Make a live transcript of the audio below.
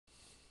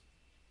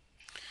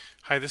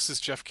Hi, this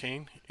is Jeff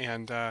Kane,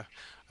 and I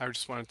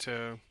just wanted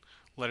to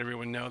let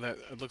everyone know that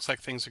it looks like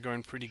things are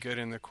going pretty good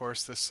in the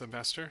course this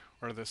semester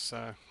or this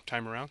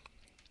time around.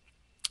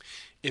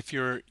 If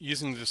you're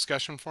using the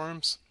discussion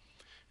forums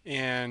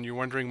and you're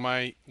wondering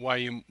why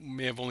you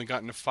may have only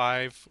gotten a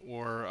 5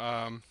 or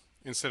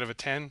instead of a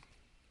 10,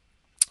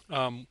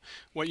 um,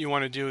 what you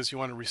want to do is you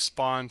want to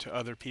respond to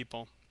other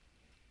people.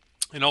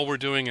 And all we're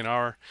doing in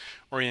our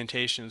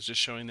orientation is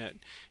just showing that,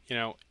 you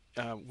know,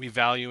 we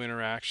value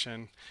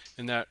interaction,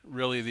 and that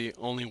really the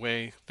only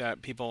way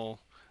that people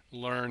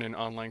learn in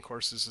online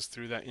courses is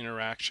through that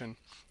interaction.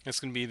 It's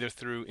going to be either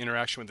through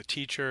interaction with the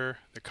teacher,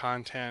 the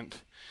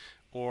content,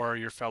 or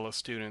your fellow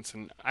students,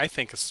 and I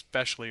think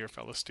especially your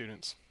fellow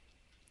students.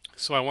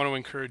 So I want to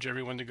encourage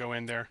everyone to go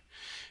in there,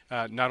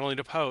 not only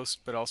to post,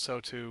 but also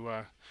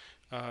to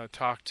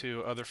talk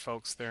to other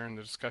folks there in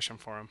the discussion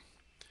forum.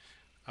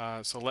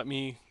 So let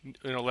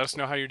us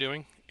know how you're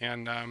doing,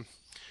 and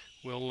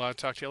we'll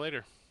talk to you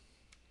later.